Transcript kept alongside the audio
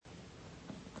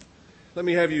Let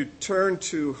me have you turn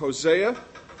to Hosea,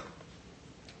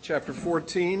 chapter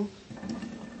 14.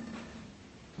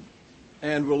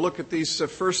 And we'll look at these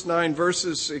first 9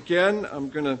 verses again. I'm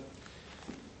going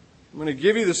to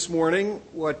give you this morning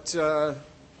what are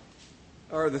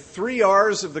the 3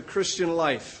 R's of the Christian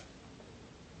life.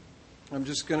 I'm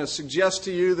just going to suggest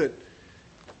to you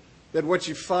that what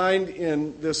you find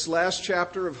in this last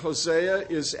chapter of Hosea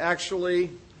is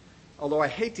actually, although I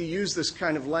hate to use this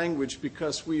kind of language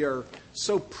because we are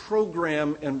so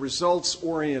program and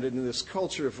results-oriented in this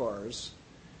culture of ours,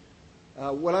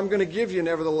 what I'm going to give you,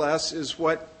 nevertheless, is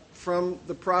what, from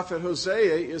the prophet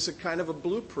Hosea, is a kind of a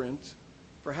blueprint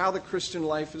for how the Christian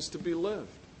life is to be lived.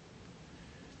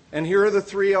 And here are the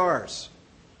 3 R's.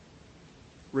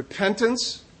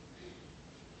 Repentance,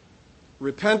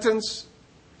 repentance,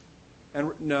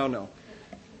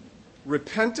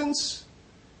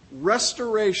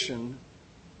 restoration,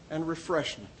 and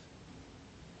refreshment.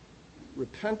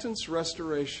 Repentance,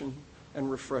 restoration, and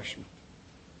refreshment.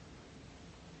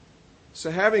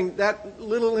 So having that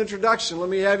little introduction, let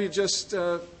me have you just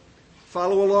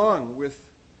follow along with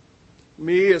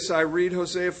me as I read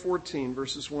Hosea 14,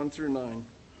 verses 1 through 9.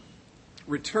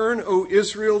 Return, O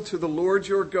Israel, to the Lord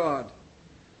your God,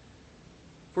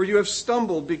 for you have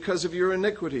stumbled because of your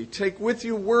iniquity. Take with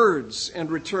you words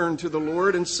and return to the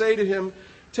Lord and say to him,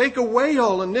 take away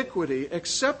all iniquity,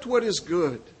 except what is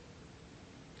good,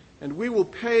 and we will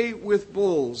pay with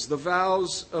bulls the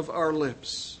vows of our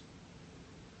lips.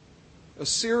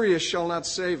 Assyria shall not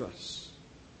save us.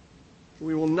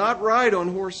 We will not ride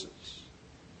on horses,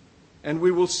 and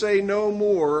we will say no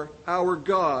more, our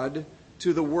God,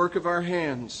 to the work of our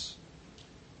hands.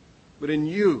 But in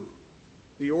you,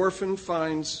 the orphan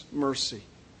finds mercy.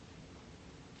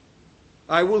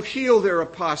 I will heal their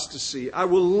apostasy. I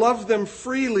will love them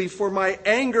freely, for my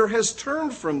anger has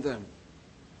turned from them.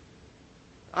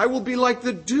 I will be like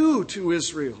the dew to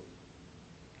Israel.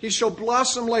 He shall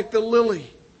blossom like the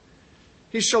lily.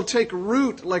 He shall take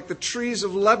root like the trees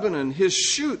of Lebanon. His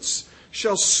shoots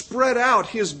shall spread out.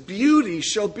 His beauty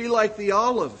shall be like the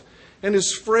olive, and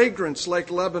his fragrance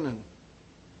like Lebanon.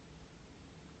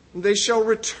 And they shall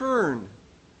return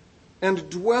and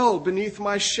dwell beneath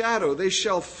my shadow. They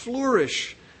shall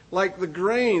flourish like the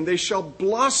grain. They shall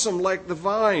blossom like the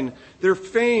vine. Their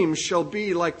fame shall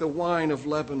be like the wine of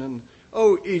Lebanon.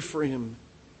 O Ephraim,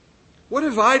 what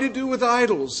have I to do with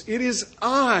idols? It is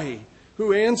I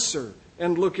who answer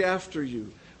and look after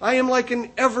you. I am like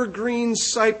an evergreen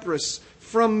cypress.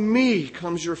 From me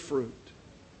comes your fruit.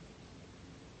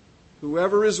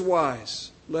 Whoever is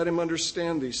wise, let him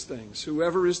understand these things.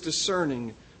 Whoever is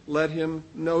discerning, let him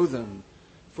know them.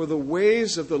 For the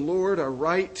ways of the Lord are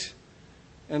right,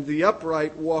 and the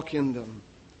upright walk in them,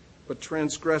 but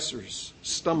transgressors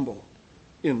stumble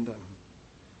in them.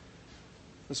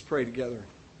 Let's pray together.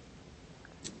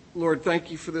 Lord,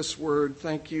 thank you for this word.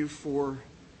 Thank you for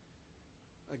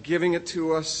giving it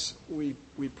to us. We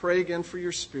pray again for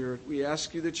your Spirit. We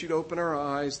ask you that you'd open our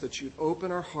eyes, that you'd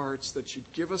open our hearts, that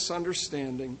you'd give us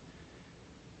understanding.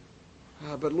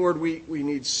 But Lord, we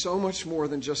need so much more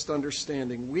than just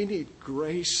understanding. We need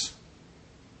grace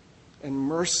and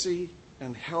mercy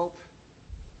and help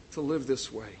to live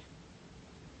this way.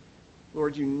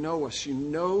 Lord, you know us. You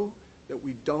know that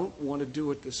we don't want to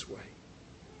do it this way.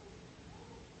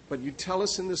 But you tell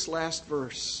us in this last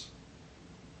verse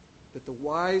that the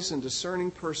wise and discerning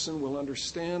person will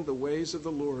understand the ways of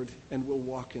the Lord and will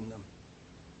walk in them.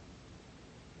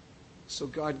 So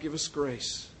God, give us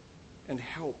grace and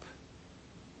help.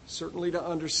 Certainly to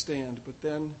understand, but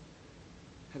then,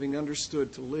 having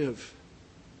understood, to live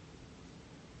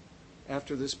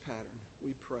after this pattern.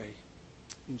 We pray.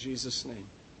 In Jesus' name,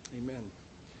 amen.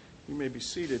 You may be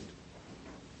seated.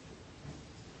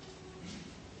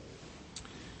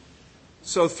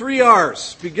 So 3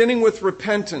 R's, beginning with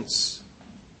repentance,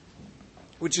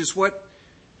 which is what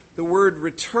the word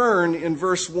return in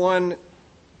verse 1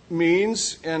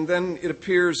 means, and then it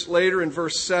appears later in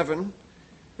verse 7.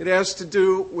 It has to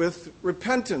do with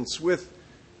repentance, with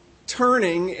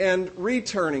turning and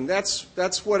returning. That's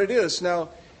what it is. Now,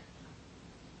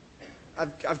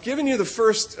 I've given you the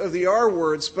first of the R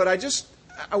words, but I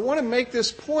want to make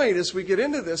this point as we get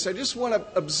into this. I just want to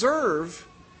observe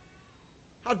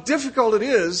how difficult it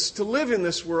is to live in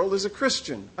this world as a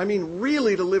Christian. I mean,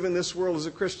 really to live in this world as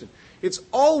a Christian. It's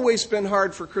always been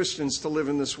hard for Christians to live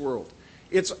in this world.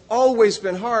 It's always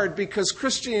been hard because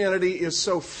Christianity is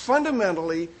so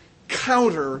fundamentally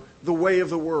counter the way of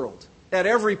the world at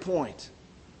every point.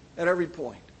 At every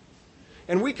point.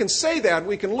 And we can say that.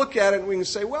 We can look at it and we can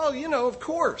say, well, of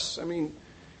course. I mean,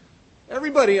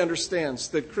 Everybody understands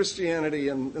that Christianity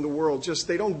and the world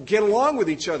they don't get along with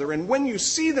each other. And when you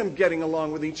see them getting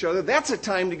along with each other, that's a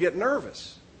time to get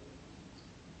nervous.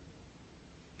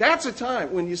 That's a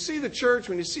time when you see the church,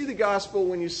 when you see the gospel,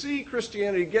 when you see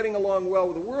Christianity getting along well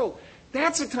with the world,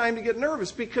 that's a time to get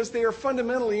nervous because they are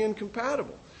fundamentally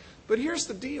incompatible. But here's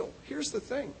the deal. Here's the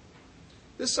thing.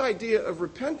 This idea of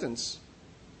repentance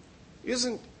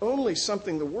isn't only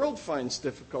something the world finds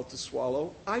difficult to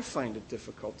swallow. I find it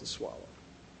difficult to swallow.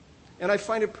 And I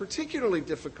find it particularly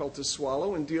difficult to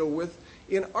swallow and deal with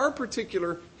in our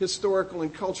particular historical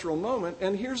and cultural moment.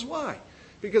 And here's why.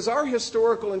 Because our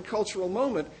historical and cultural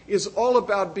moment is all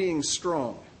about being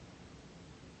strong.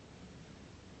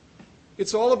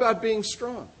 It's all about being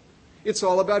strong. It's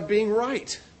all about being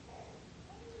right.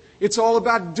 It's all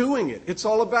about doing it. It's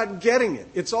all about getting it.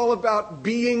 It's all about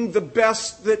being the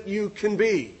best that you can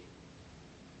be.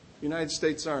 United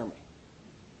States Army.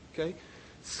 Okay?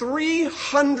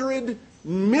 $300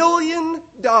 million.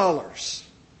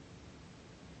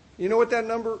 You know what that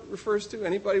number refers to?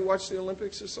 Anybody watch the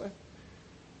Olympics this time?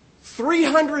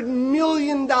 $300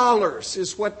 million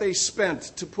is what they spent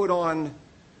to put on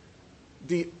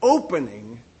the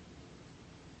opening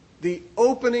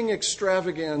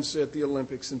extravaganza at the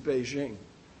Olympics in Beijing.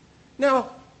 Now,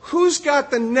 who's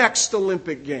got the next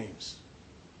Olympic Games?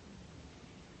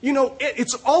 You know,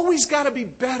 it's always got to be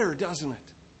better, doesn't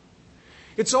it?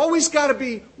 It's always got to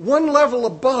be one level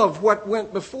above what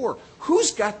went before. Who's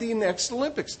got the next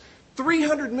Olympics?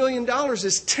 $300 million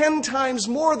is 10 times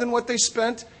more than what they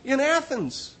spent in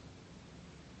Athens.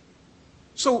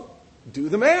 So, do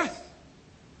the math.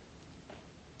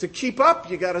 To keep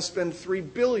up, you got to spend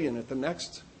 $3 billion at the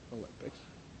next Olympics.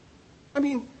 I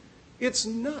mean, it's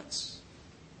nuts,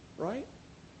 right?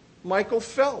 Michael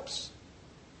Phelps,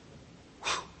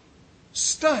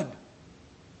 stud,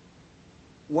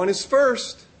 won his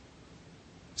first,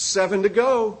 7 to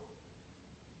go.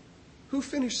 Who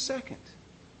finished second?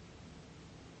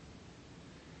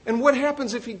 And what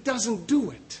happens if he doesn't do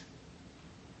it?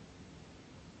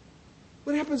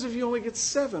 What happens if he only gets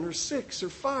 7 or 6 or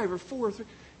 5 or 4 or 3?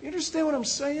 You understand what I'm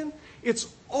saying?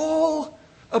 It's all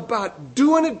about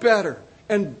doing it better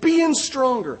and being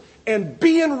stronger and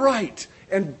being right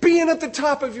and being at the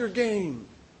top of your game.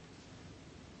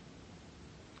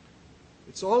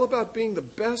 It's all about being the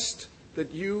best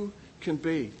that you can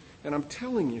be. And I'm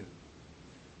telling you,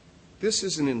 this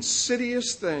is an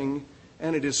insidious thing,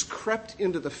 and it has crept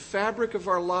into the fabric of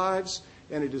our lives,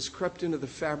 and it has crept into the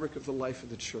fabric of the life of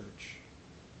the church.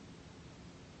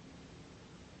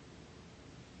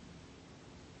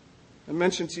 I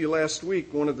mentioned to you last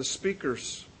week one of the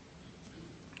speakers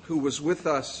who was with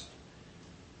us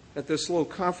at this little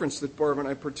conference that Barb and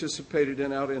I participated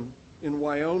in out in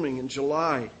Wyoming in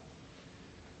July.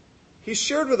 He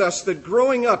shared with us that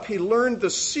growing up, he learned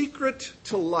the secret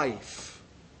to life.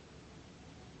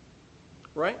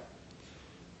 Right?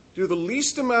 Do the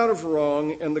least amount of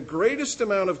wrong and the greatest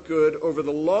amount of good over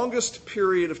the longest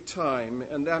period of time,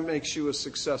 and that makes you a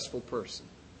successful person.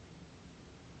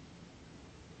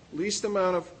 Least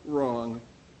amount of wrong,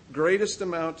 greatest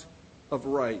amount of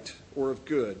right or of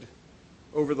good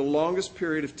over the longest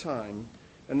period of time,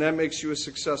 and that makes you a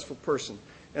successful person.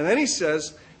 And then he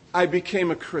says, I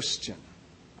became a Christian.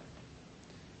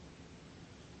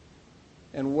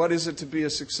 And what is it to be a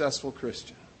successful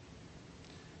Christian?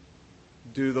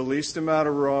 Do the least amount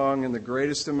of wrong and the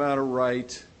greatest amount of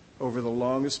right over the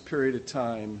longest period of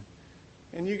time,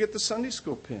 and you get the Sunday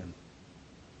school pin.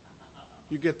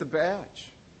 You get the badge.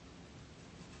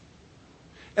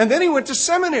 And then he went to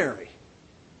seminary.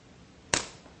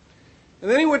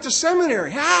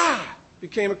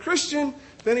 Became a Christian.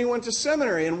 Then he went to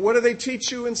seminary. And what do they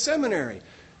teach you in seminary?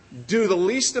 Do the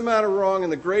least amount of wrong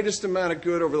and the greatest amount of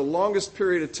good over the longest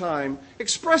period of time,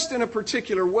 expressed in a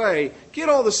particular way. Get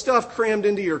all the stuff crammed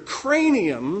into your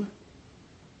cranium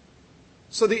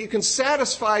so that you can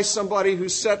satisfy somebody who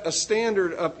set a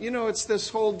standard of, it's this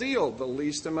whole deal. The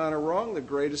least amount of wrong, the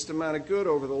greatest amount of good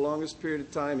over the longest period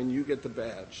of time, and you get the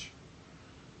badge.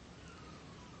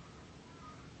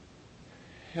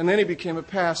 And then he became a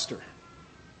pastor.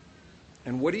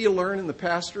 And what do you learn in the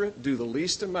pastorate? Do the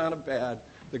least amount of bad,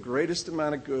 the greatest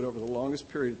amount of good over the longest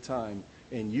period of time,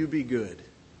 and you be good.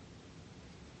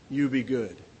 You be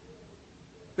good.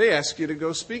 They ask you to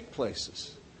go speak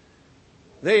places.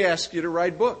 They ask you to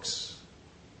write books.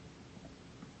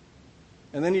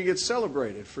 And then you get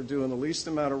celebrated for doing the least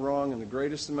amount of wrong and the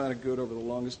greatest amount of good over the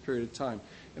longest period of time.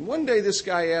 And one day this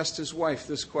guy asked his wife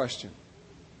this question.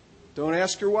 Don't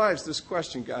ask your wives this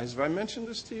question, guys. Have I mentioned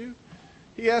this to you?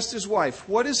 He asked his wife,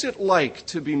 what is it like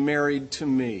to be married to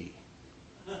me?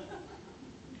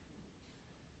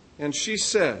 And she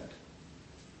said,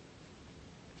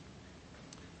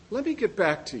 let me get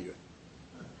back to you.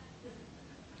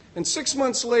 And 6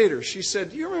 months later, she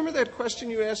said, do you remember that question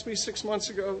you asked me 6 months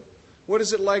ago? What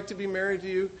is it like to be married to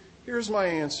you? Here's my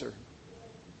answer.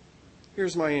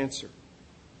 Here's my answer.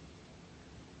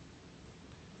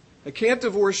 I can't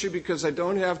divorce you because I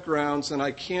don't have grounds, and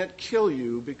I can't kill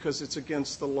you because it's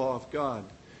against the law of God.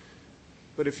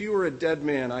 But if you were a dead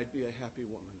man, I'd be a happy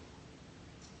woman.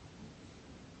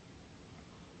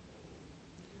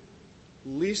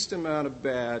 Least amount of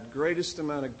bad, greatest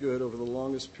amount of good over the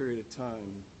longest period of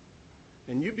time.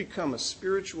 And you become a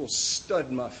spiritual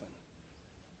stud muffin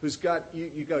who's got,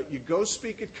 you go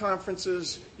speak at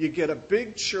conferences, you get a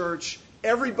big church,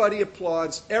 everybody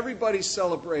applauds, everybody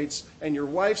celebrates, and your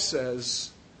wife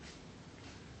says,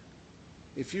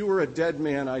 if you were a dead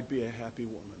man, I'd be a happy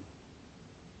woman.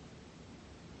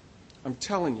 I'm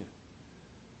telling you,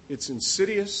 it's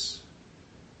insidious,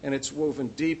 and it's woven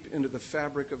deep into the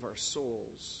fabric of our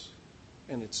souls,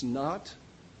 and it's not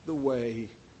the way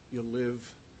you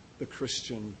live the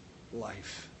Christian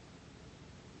life.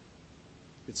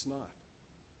 It's not.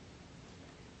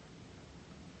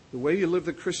 The way you live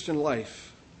the Christian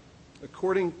life,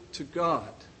 according to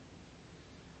God,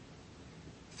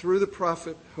 through the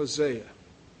prophet Hosea,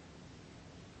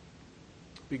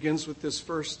 begins with this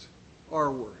first R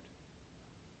word.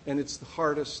 And it's the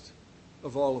hardest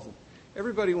of all of them.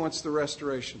 Everybody wants the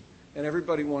restoration, and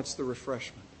everybody wants the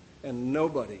refreshment. And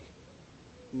nobody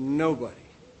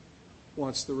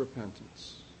wants the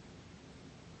repentance.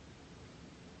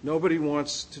 Nobody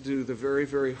wants to do the very,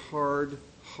 very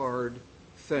hard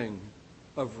thing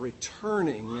of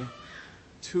returning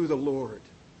to the Lord.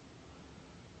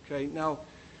 Okay, now,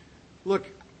 look,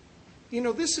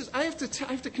 this is, I have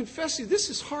to confess to you, this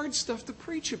is hard stuff to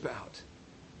preach about.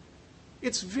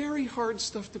 It's very hard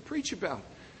stuff to preach about.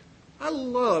 I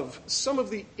love some of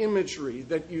the imagery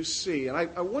that you see, and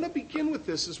I want to begin with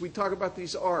this as we talk about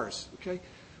these R's, okay?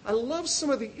 I love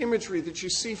some of the imagery that you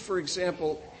see, for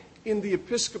example, in the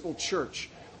Episcopal Church.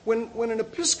 When an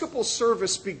Episcopal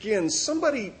service begins,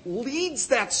 somebody leads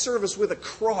that service with a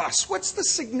cross. What's the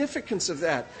significance of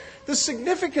that? The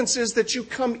significance is that you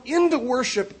come into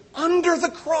worship under the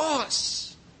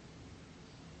cross.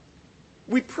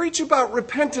 We preach about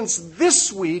repentance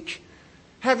this week,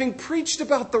 having preached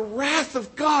about the wrath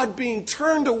of God being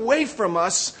turned away from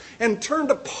us and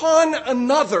turned upon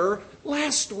another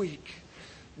last week.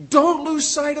 Don't lose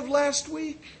sight of last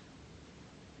week.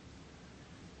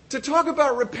 To talk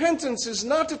about repentance is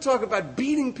not to talk about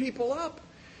beating people up.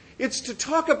 It's to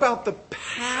talk about the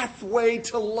pathway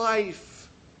to life.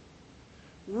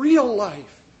 Real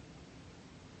life.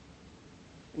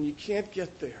 And you can't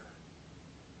get there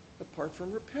apart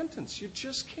from repentance. You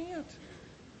just can't.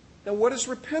 Now, what is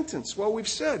repentance? Well, we've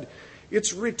said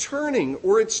it's returning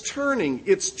or it's turning.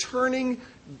 It's turning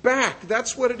back.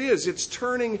 That's what it is. It's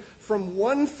turning from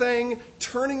one thing,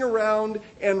 turning around,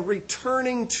 and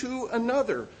returning to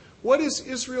another. What is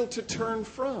Israel to turn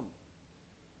from?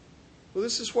 Well,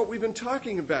 this is what we've been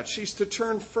talking about. She's to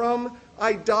turn from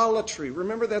idolatry.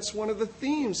 Remember, that's one of the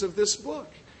themes of this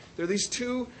book. There are these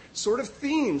two sort of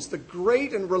themes, the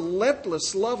great and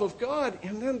relentless love of God,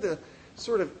 and then the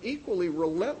sort of equally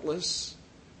relentless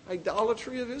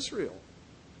idolatry of Israel.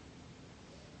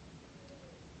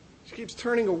 She keeps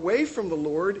turning away from the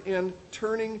Lord and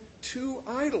turning to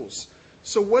idols.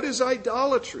 So what is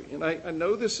idolatry? And I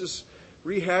know this is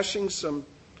rehashing some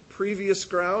previous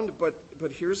ground,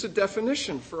 but here's a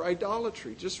definition for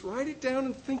idolatry. Just write it down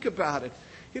and think about it.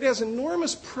 It has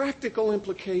enormous practical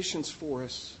implications for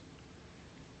us.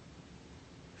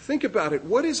 Think about it.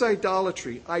 What is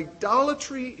idolatry?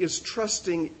 Idolatry is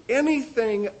trusting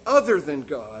anything other than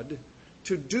God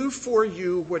to do for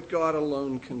you what God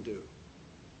alone can do.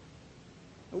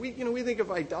 We think of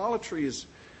idolatry as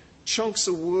chunks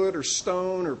of wood or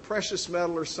stone or precious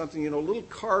metal or something, little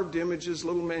carved images,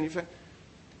 little manufactured.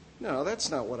 No, that's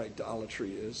not what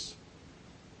idolatry is.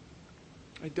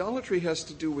 Idolatry has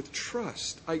to do with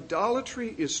trust.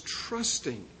 Idolatry is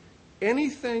trusting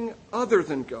anything other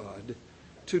than God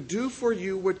to do for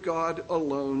you what God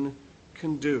alone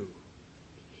can do.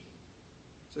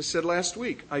 As I said last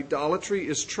week, idolatry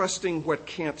is trusting what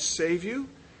can't save you,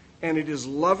 and it is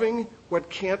loving what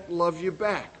can't love you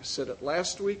back. I said it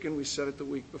last week, and we said it the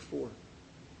week before.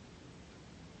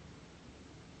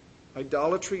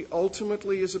 Idolatry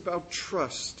ultimately is about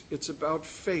trust. It's about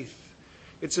faith.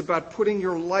 It's about putting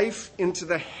your life into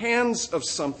the hands of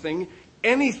something,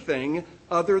 anything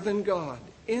other than God.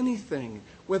 Anything,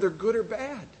 whether good or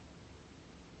bad.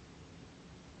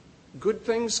 Good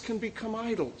things can become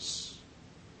idols.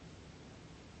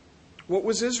 What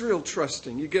was Israel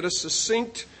trusting? You get a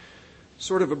succinct,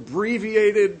 sort of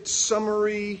abbreviated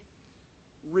summary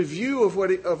review of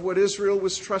what Israel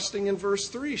was trusting in verse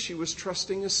 3. She was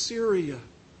trusting Assyria.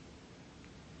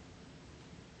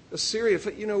 Assyria,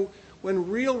 when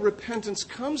real repentance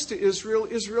comes to Israel,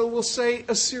 Israel will say,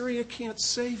 Assyria can't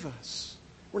save us.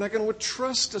 We're not going to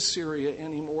trust Assyria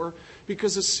anymore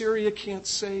because Assyria can't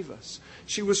save us.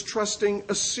 She was trusting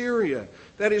Assyria.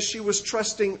 That is, she was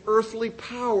trusting earthly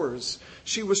powers.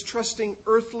 She was trusting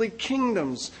earthly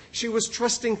kingdoms. She was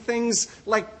trusting things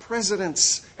like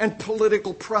presidents and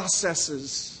political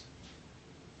processes.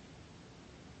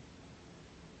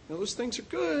 Now, those things are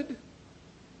good.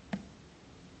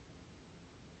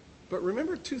 But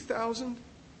remember 2000,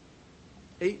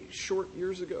 8 short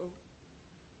years ago,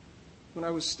 when I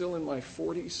was still in my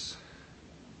 40s?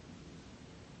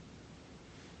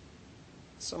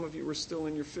 Some of you were still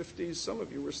in your 50s. Some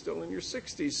of you were still in your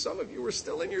 60s. Some of you were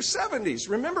still in your 70s.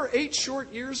 Remember 8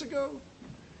 short years ago?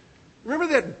 Remember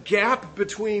that gap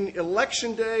between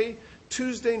Election Day,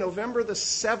 Tuesday, November the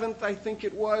 7th, I think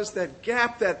it was, that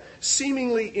gap, that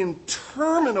seemingly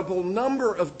interminable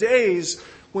number of days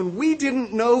when we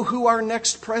didn't know who our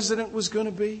next president was going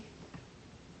to be?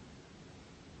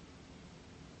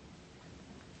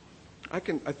 I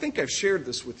think I've shared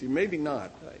this with you, maybe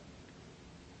not.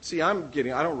 I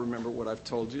don't remember what I've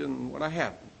told you and what I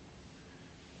haven't.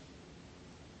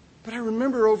 But I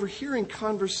remember overhearing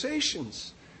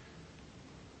conversations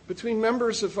between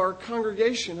members of our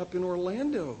congregation up in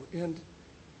Orlando. And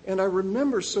I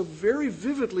remember so very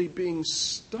vividly being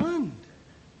stunned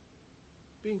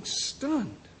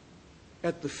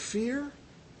at the fear,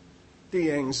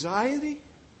 the anxiety,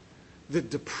 the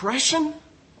depression,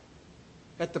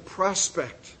 at the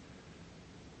prospect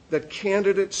that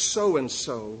candidate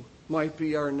so-and-so might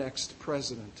be our next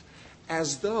president.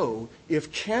 As though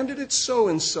if candidate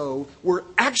so-and-so were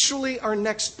actually our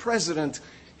next president,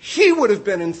 he would have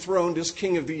been enthroned as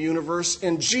king of the universe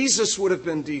and Jesus would have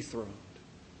been dethroned.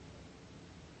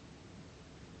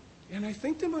 And I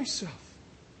think to myself,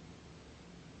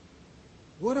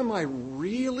 what am I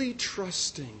really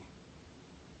trusting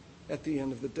at the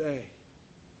end of the day?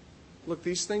 Look,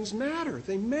 these things matter.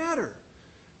 They matter.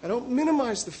 I don't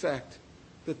minimize the fact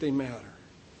that they matter.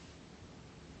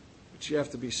 But you have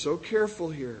to be so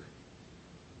careful here.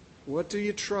 What do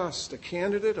you trust? A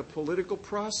candidate, a political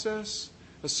process,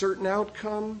 a certain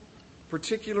outcome,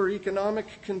 particular economic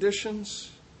conditions?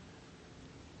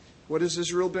 What has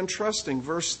Israel been trusting?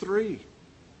 Verse 3.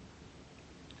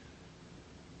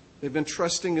 They've been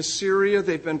trusting Assyria.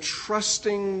 They've been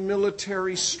trusting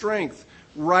military strength.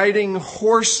 Riding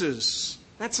horses.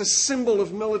 That's a symbol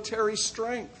of military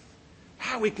strength.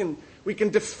 We can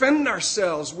defend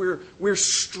ourselves. We're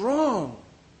strong.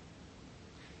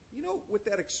 You know what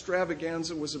that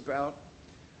extravaganza was about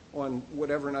on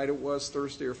whatever night it was,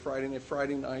 Thursday or Friday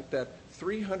night, that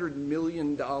 $300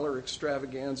 million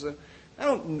extravaganza? I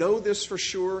don't know this for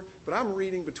sure, but I'm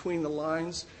reading between the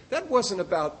lines. That wasn't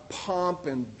about pomp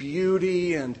and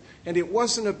beauty, and it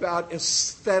wasn't about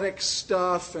aesthetic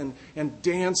stuff and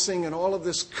dancing and all of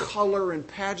this color and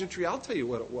pageantry. I'll tell you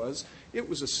what it was. It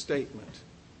was a statement.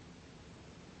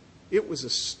 It was a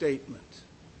statement.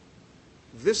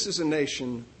 This is a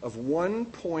nation of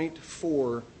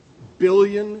 1.4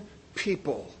 billion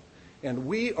people, and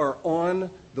we are on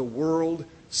the world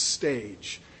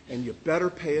stage. And you better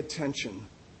pay attention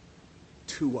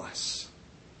to us.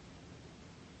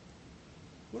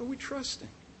 What are we trusting?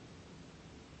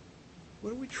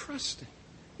 What are we trusting?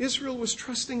 Israel was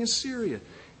trusting Assyria.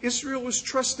 Israel was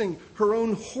trusting her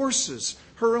own horses,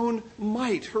 her own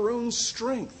might, her own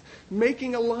strength,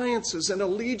 making alliances and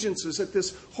allegiances at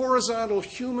this horizontal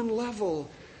human level.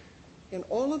 And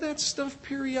all of that stuff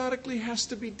periodically has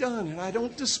to be done. And I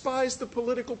don't despise the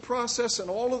political process and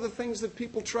all of the things that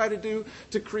people try to do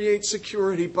to create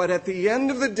security. But at the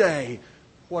end of the day,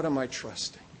 what am I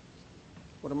trusting?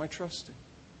 What am I trusting?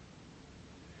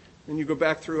 And you go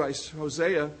back through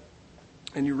Hosea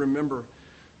and you remember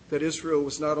that Israel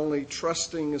was not only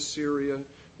trusting Assyria,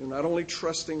 and not only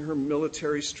trusting her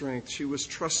military strength, she was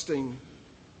trusting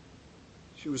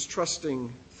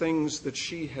things that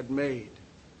she had made.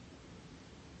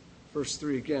 Verse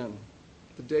 3 again,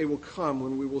 the day will come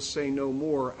when we will say no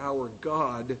more, our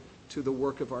God, to the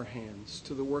work of our hands.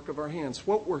 To the work of our hands.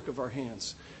 What work of our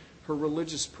hands? Her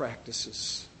religious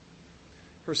practices,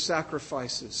 her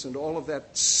sacrifices, and all of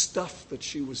that stuff that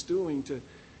she was doing to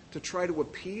try to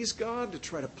appease God, to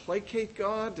try to placate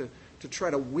God, to try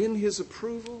to win His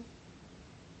approval.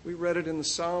 We read it in the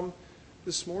Psalm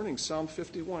this morning, Psalm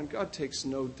 51. God takes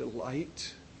no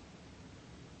delight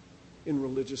in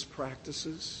religious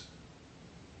practices.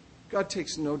 God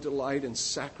takes no delight in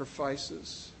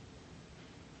sacrifices.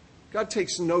 God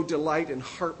takes no delight in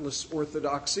heartless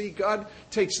orthodoxy. God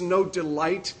takes no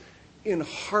delight in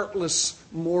heartless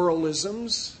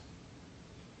moralisms.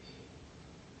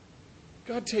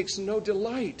 God takes no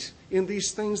delight in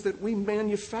these things that we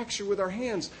manufacture with our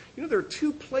hands. You know, there are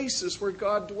two places where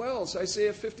God dwells.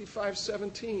 Isaiah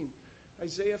 55:17,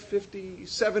 Isaiah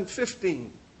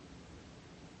 57:15.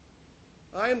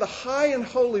 I am the high and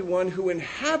holy one who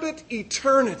inhabit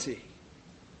eternity.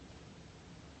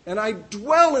 And I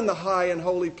dwell in the high and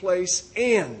holy place,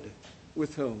 and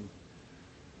with whom?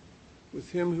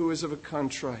 With him who is of a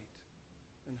contrite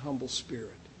and humble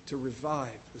spirit, to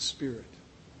revive the spirit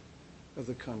of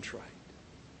the contrite.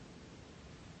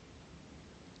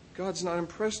 God's not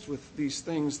impressed with these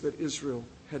things that Israel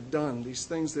had done, these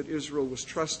things that Israel was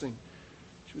trusting.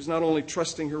 She was not only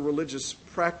trusting her religious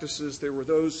practices, there were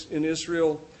those in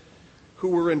Israel who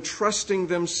were entrusting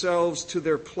themselves to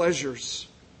their pleasures.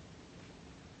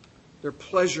 Their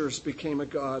pleasures became a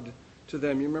god to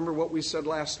them. You remember what we said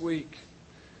last week?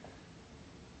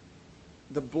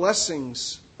 The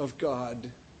blessings of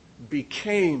God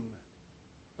became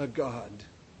a god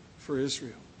for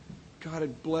Israel. God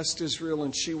had blessed Israel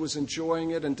and she was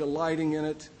enjoying it and delighting in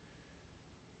it.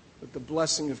 But the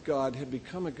blessing of God had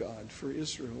become a god for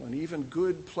Israel, and even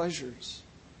good pleasures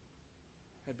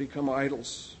had become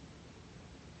idols.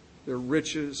 Their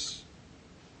riches,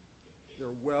 their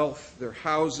wealth, their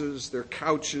houses, their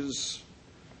couches,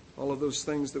 all of those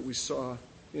things that we saw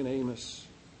in Amos.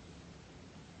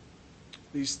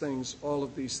 These things, all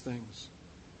of these things,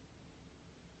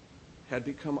 had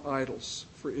become idols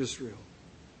for Israel.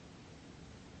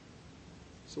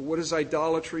 So what is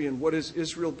idolatry, and what is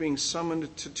Israel being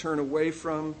summoned to turn away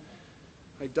from?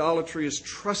 Idolatry is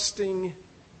trusting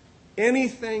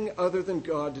anything other than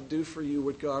God to do for you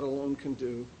what God alone can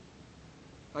do.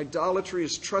 Idolatry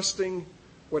is trusting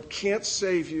what can't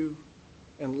save you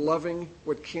and loving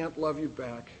what can't love you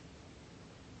back.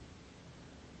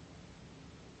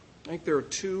 I think there are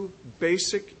two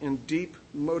basic and deep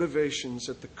motivations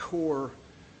at the core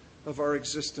of our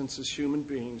existence as human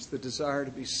beings: the desire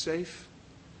to be safe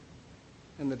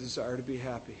and the desire to be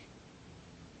happy.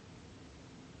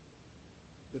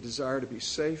 The desire to be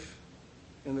safe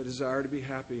and the desire to be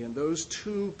happy. And those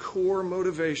two core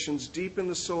motivations deep in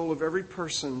the soul of every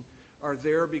person are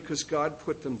there because God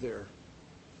put them there.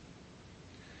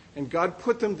 And God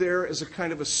put them there as a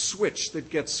kind of a switch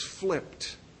that gets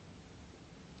flipped.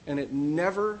 And it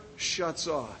never shuts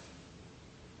off.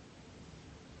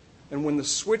 And when the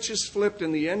switch is flipped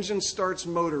and the engine starts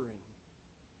motoring,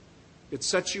 it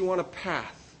sets you on a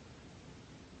path,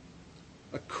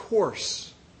 a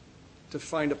course to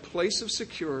find a place of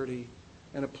security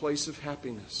and a place of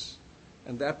happiness.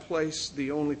 And that place,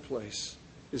 the only place,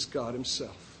 is God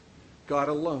Himself. God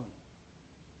alone,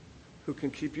 who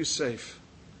can keep you safe.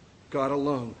 God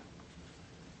alone,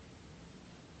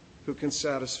 who can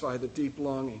satisfy the deep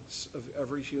longings of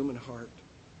every human heart.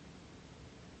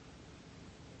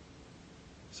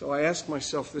 So I ask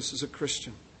myself this as a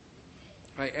Christian.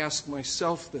 I ask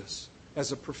myself this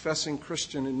as a professing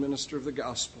Christian and minister of the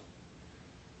gospel.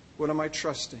 What am I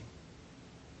trusting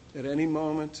at any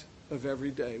moment of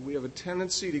every day? We have a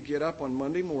tendency to get up on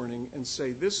Monday morning and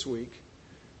say, this week,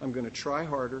 I'm going to try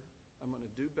harder, I'm going to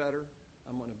do better,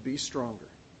 I'm going to be stronger.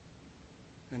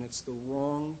 And it's the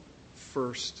wrong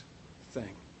first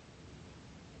thing.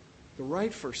 The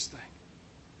right first thing,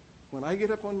 when I get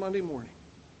up on Monday morning,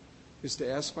 is to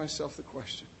ask myself the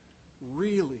question,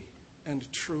 really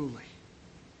and truly,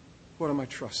 what am I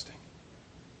trusting?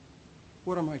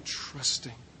 What am I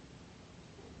trusting?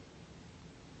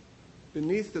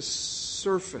 Beneath the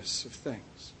surface of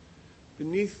things,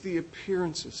 beneath the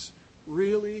appearances,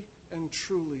 really and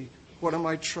truly, what am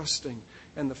I trusting?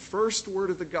 And the first word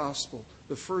of the gospel,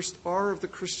 the first R of the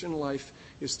Christian life,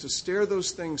 is to stare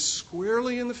those things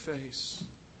squarely in the face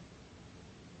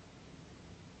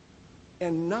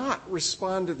and not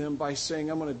respond to them by saying,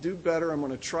 I'm going to do better, I'm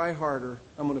going to try harder,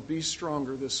 I'm going to be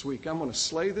stronger this week. I'm going to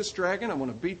slay this dragon, I'm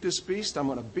going to beat this beast, I'm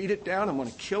going to beat it down, I'm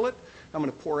going to kill it, I'm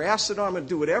going to pour acid on it, I'm going to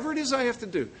do whatever it is I have to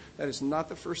do. That is not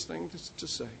the first thing to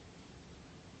say.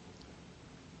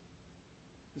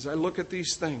 As I look at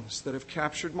these things that have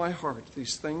captured my heart,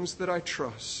 these things that I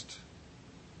trust,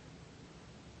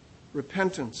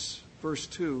 repentance, verse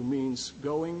 2, means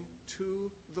going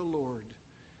to the Lord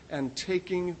and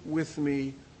taking with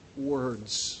me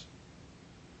words.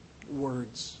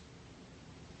 Words.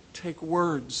 Take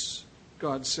words,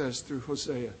 God says through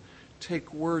Hosea.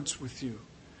 Take words with you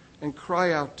and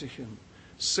cry out to Him.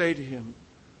 Say to Him,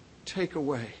 take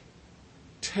away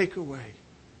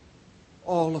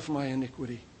all of my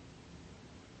iniquity.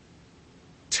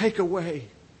 Take away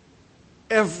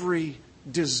every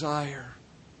desire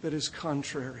that is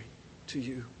contrary to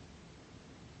you.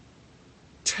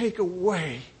 Take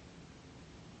away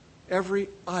every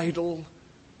idol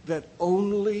that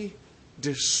only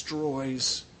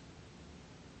destroys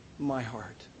my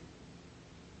heart.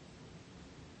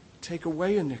 Take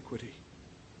away iniquity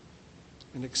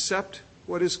and accept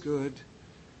what is good.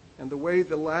 And the way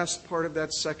the last part of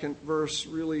that second verse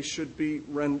really should be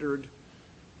rendered,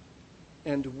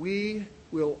 and we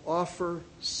will offer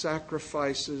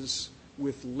sacrifices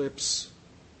with lips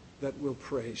that will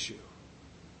praise you.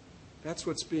 That's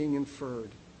what's being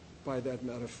inferred by that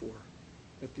metaphor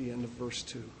at the end of verse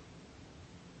 2.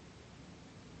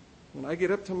 When I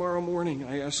get up tomorrow morning,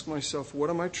 I ask myself,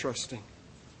 what am I trusting?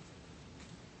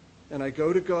 And I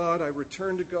go to God, I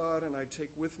return to God, and I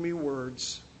take with me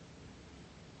words.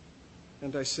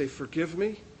 And I say, forgive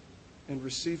me and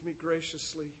receive me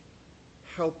graciously,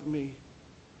 help me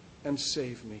and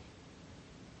save me.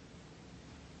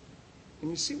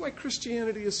 And you see why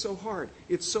Christianity is so hard.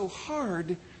 It's so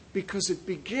hard because it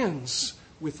begins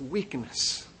with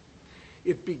weakness.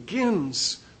 It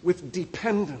begins with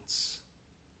dependence.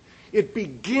 It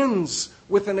begins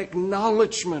with an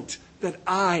acknowledgement that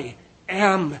I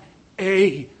am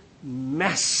a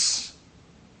mess.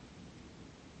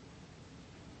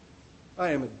 I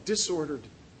am a disordered,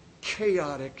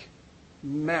 chaotic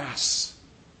mass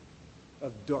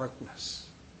of darkness.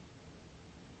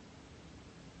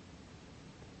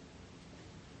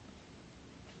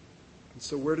 And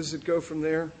so where does it go from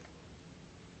there?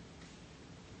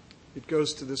 It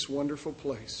goes to this wonderful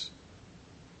place.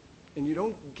 And you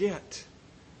don't get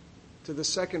to the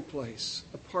second place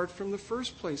apart from the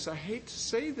first place. I hate to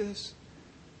say this,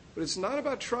 but it's not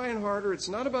about trying harder. It's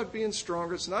not about being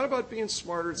stronger. It's not about being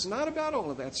smarter. It's not about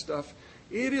all of that stuff.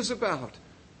 It is about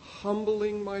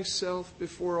humbling myself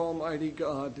before Almighty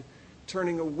God,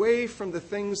 turning away from the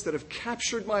things that have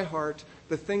captured my heart,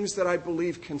 the things that I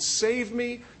believe can save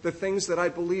me, the things that I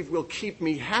believe will keep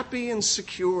me happy and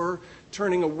secure,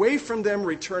 turning away from them,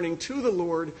 returning to the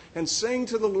Lord, and saying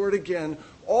to the Lord again,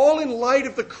 all in light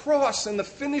of the cross and the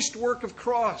finished work of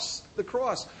the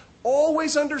cross,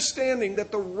 always understanding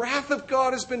that the wrath of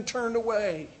God has been turned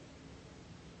away,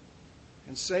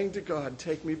 and saying to God,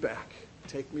 take me back,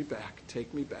 take me back,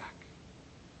 take me back.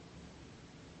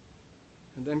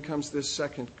 And then comes this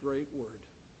second great word.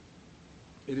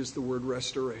 It is the word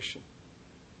restoration.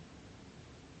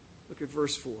 Look at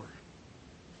verse 4.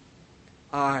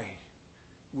 I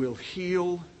will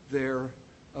heal their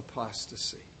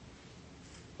apostasy.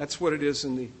 That's what it is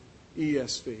in the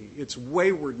ESV. It's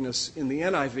waywardness in the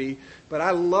NIV, but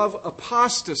I love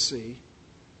apostasy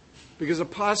because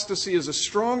apostasy is a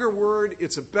stronger word,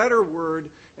 it's a better word,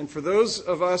 and for those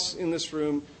of us in this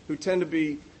room who tend to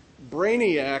be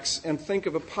brainiacs and think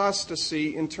of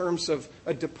apostasy in terms of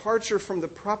a departure from the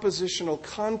propositional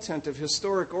content of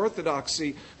historic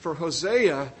orthodoxy, for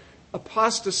Hosea,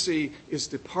 apostasy is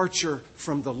departure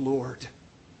from the Lord.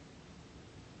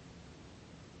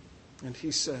 And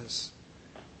he says,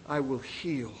 I will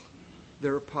heal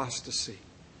their apostasy,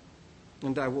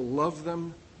 and I will love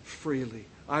them freely.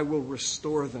 I will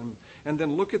restore them. And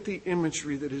then look at the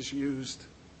imagery that is used.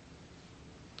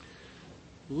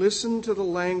 Listen to the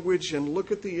language and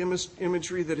look at the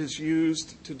imagery that is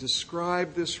used to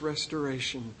describe this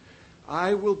restoration.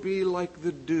 I will be like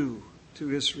the dew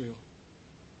to Israel,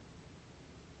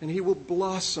 and he will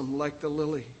blossom like the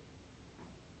lily.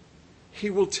 He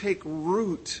will take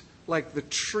root like the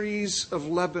trees of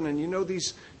Lebanon. You know,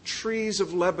 these trees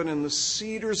of Lebanon, the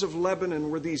cedars of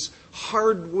Lebanon, were these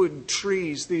hardwood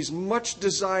trees, these much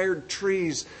desired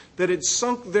trees that had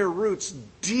sunk their roots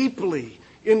deeply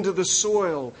into the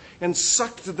soil and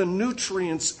sucked the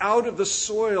nutrients out of the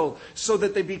soil so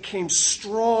that they became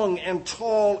strong and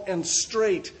tall and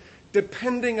straight,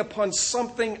 depending upon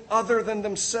something other than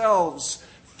themselves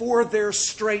for their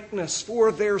straightness,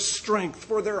 for their strength,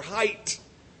 for their height,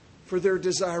 for their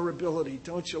desirability.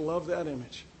 Don't you love that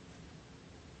image?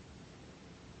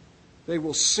 They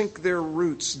will sink their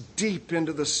roots deep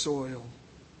into the soil.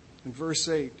 In verse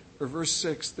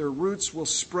 6, their roots will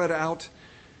spread out,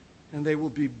 and they will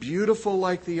be beautiful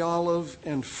like the olive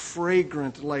and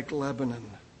fragrant like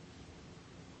Lebanon.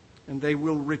 And they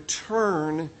will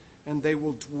return, and they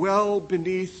will dwell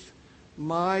beneath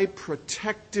my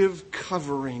protective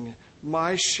covering,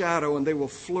 my shadow, and they will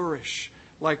flourish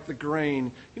like the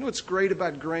grain. You know what's great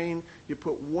about grain? You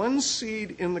put one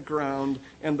seed in the ground,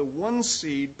 and the one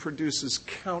seed produces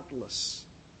countless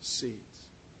seeds.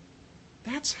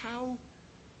 That's how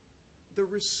the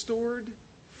restored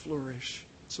flourish.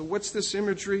 So what's this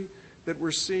imagery that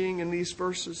we're seeing in these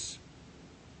verses?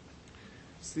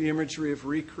 It's the imagery of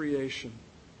recreation.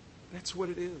 That's what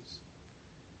it is.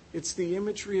 It's the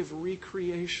imagery of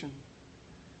recreation.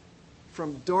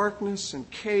 From darkness and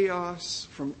chaos,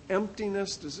 from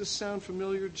emptiness. Does this sound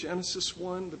familiar? Genesis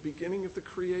 1, the beginning of the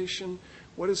creation.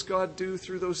 What does God do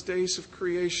through those days of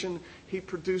creation? He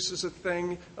produces a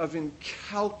thing of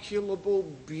incalculable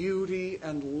beauty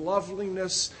and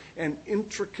loveliness and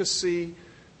intricacy,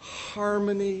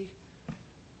 harmony.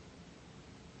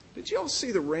 Did you all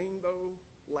see the rainbow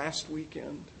last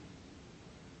weekend?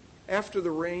 After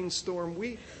the rainstorm,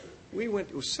 we went,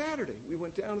 it was Saturday, we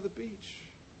went down to the beach.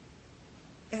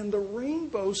 And the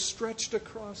rainbow stretched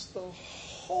across the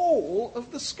whole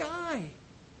of the sky.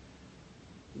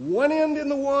 One end in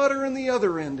the water and the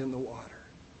other end in the water.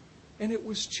 And it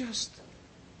was just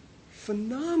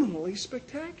phenomenally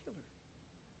spectacular.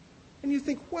 And you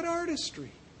think, what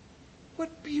artistry?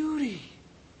 What beauty?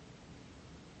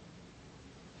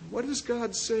 What is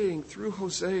God saying through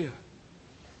Hosea?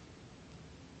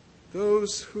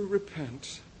 Those who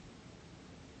repent,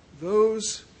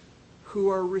 those who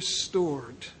are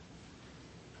restored,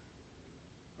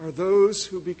 are those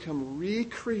who become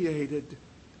recreated,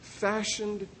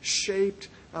 fashioned, shaped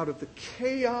out of the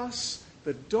chaos,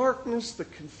 the darkness, the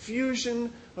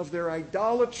confusion of their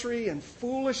idolatry and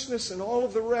foolishness and all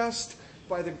of the rest.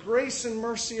 By the grace and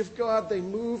mercy of God, they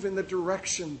move in the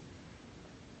direction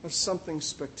of something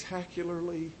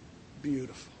spectacularly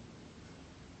beautiful.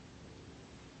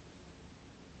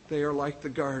 They are like the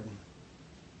garden,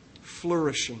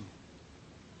 flourishing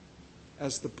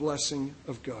as the blessing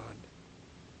of God.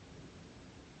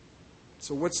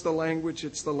 So what's the language?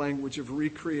 It's the language of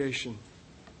recreation.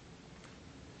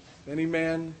 If any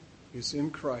man is in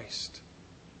Christ,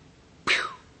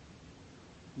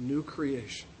 new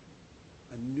creation.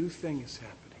 A new thing is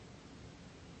happening.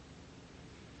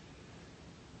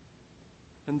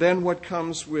 And then what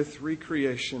comes with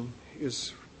recreation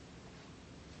is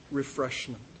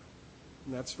refreshment.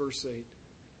 And that's verse 8.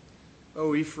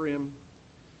 O Ephraim,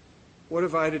 what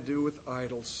have I to do with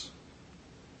idols?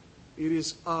 It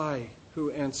is I who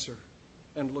answer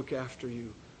and look after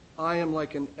you. I am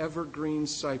like an evergreen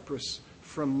cypress.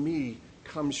 From me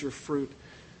comes your fruit.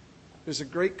 There's a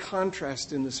great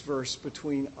contrast in this verse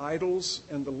between idols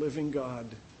and the living God.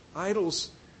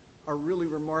 Idols are really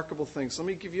remarkable things. Let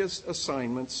me give you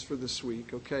assignments for this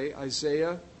week, okay?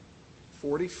 Isaiah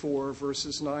 44,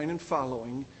 verses 9 and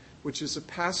following, which is a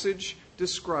passage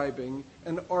describing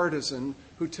an artisan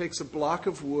who takes a block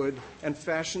of wood and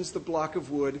fashions the block of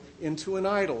wood into an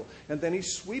idol. And then he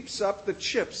sweeps up the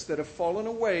chips that have fallen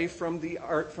away from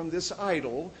this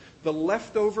idol, the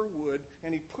leftover wood,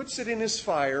 and he puts it in his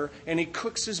fire and he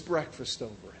cooks his breakfast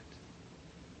over it.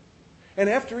 And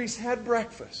after he's had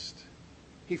breakfast,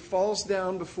 he falls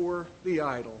down before the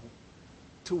idol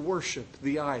to worship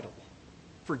the idol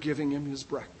for giving him his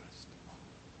breakfast.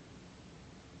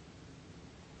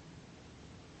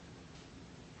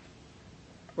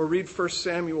 Or read 1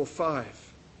 Samuel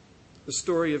 5, the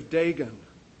story of Dagon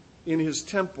in his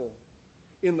temple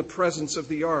in the presence of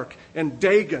the ark. And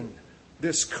Dagon,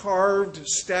 this carved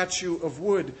statue of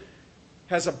wood,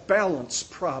 has a balance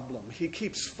problem. He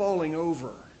keeps falling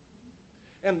over.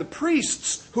 And the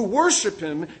priests who worship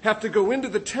him have to go into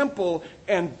the temple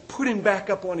and put him back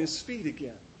up on his feet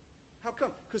again. How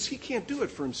come? Because he can't do it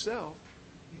for himself.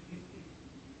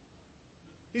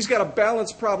 He's got a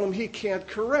balance problem he can't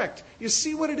correct. You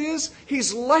see what it is?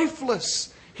 He's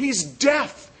lifeless. He's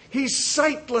deaf. He's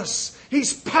sightless.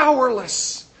 He's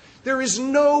powerless. There is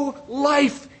no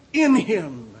life in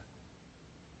him.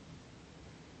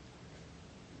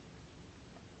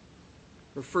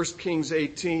 Or 1 Kings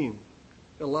 18,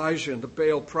 Elijah and the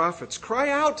Baal prophets. Cry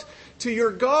out to your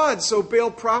gods, O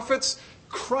Baal prophets.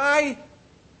 Cry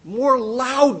more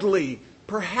loudly.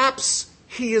 Perhaps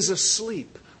he is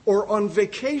asleep or on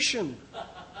vacation.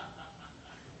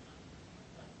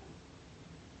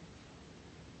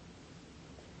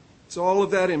 It's all of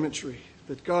that imagery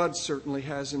that God certainly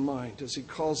has in mind as he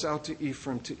calls out to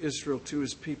Ephraim, to Israel, to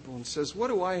his people, and says, what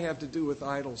do I have to do with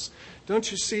idols? Don't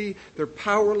you see? They're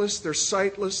powerless, they're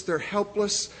sightless, they're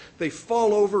helpless. They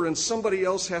fall over and somebody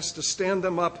else has to stand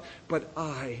them up. But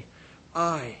I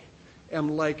am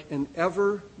like an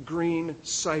evergreen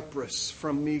cypress.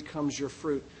 From me comes your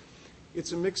fruit.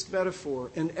 It's a mixed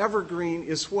metaphor. An evergreen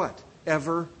is what?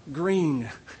 Evergreen.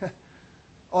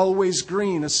 Always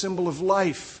green, a symbol of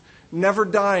life. Never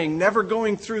dying, never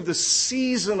going through the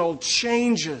seasonal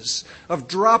changes of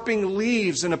dropping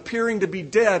leaves and appearing to be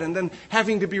dead and then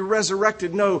having to be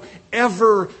resurrected. No,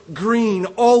 evergreen,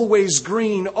 always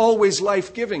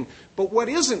life-giving. But what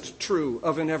isn't true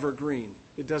of an evergreen?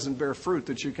 It doesn't bear fruit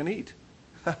that you can eat.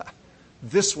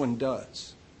 This one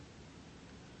does.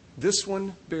 This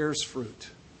one bears fruit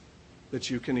that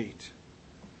you can eat.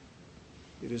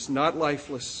 It is not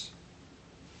lifeless,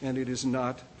 and it is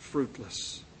not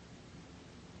fruitless.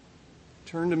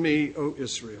 Turn to me, O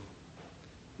Israel.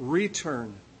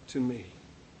 Return to me.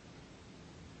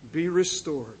 Be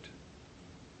restored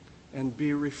and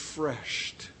be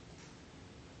refreshed.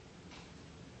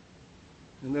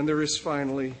 And then there is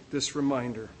finally this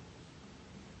reminder.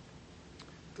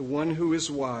 The one who is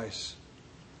wise,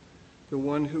 the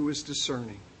one who is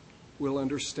discerning, will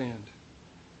understand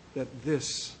that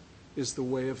this is the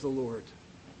way of the Lord.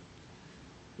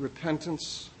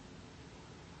 Repentance,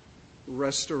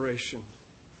 restoration,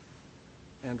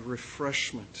 and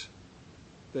refreshment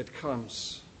that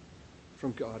comes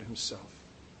from God Himself.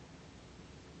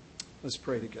 Let's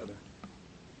pray together.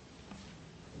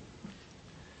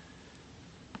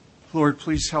 Lord,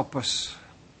 please help us.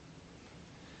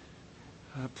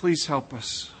 Please help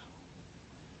us.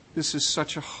 This is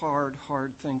such a hard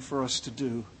thing for us to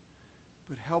do.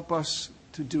 But help us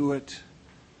to do it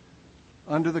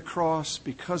under the cross,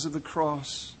 because of the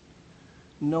cross,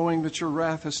 knowing that your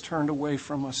wrath has turned away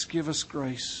from us. Give us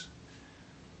grace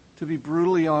to be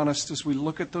brutally honest as we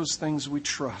look at those things we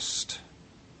trust,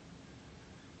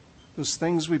 those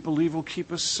things we believe will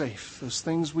keep us safe, those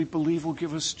things we believe will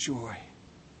give us joy.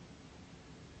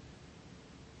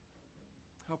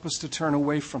 Help us to turn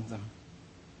away from them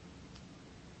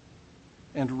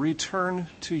and return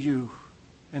to you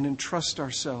and entrust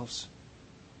ourselves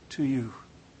to you,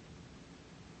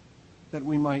 that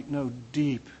we might know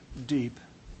deep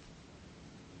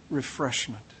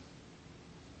refreshment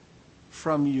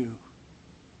from you,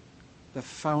 the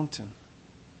fountain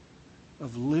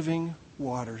of living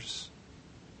waters,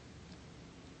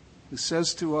 who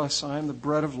says to us, I am the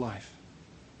bread of life.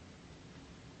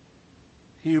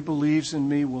 He who believes in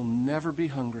me will never be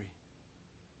hungry.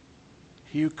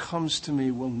 He who comes to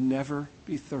me will never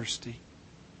be thirsty.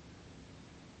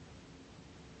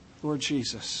 Lord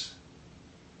Jesus,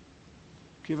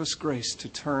 give us grace to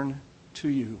turn to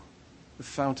you, the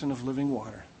fountain of living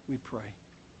water, we pray.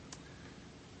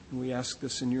 And we ask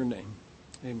this in your name.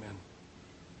 Amen.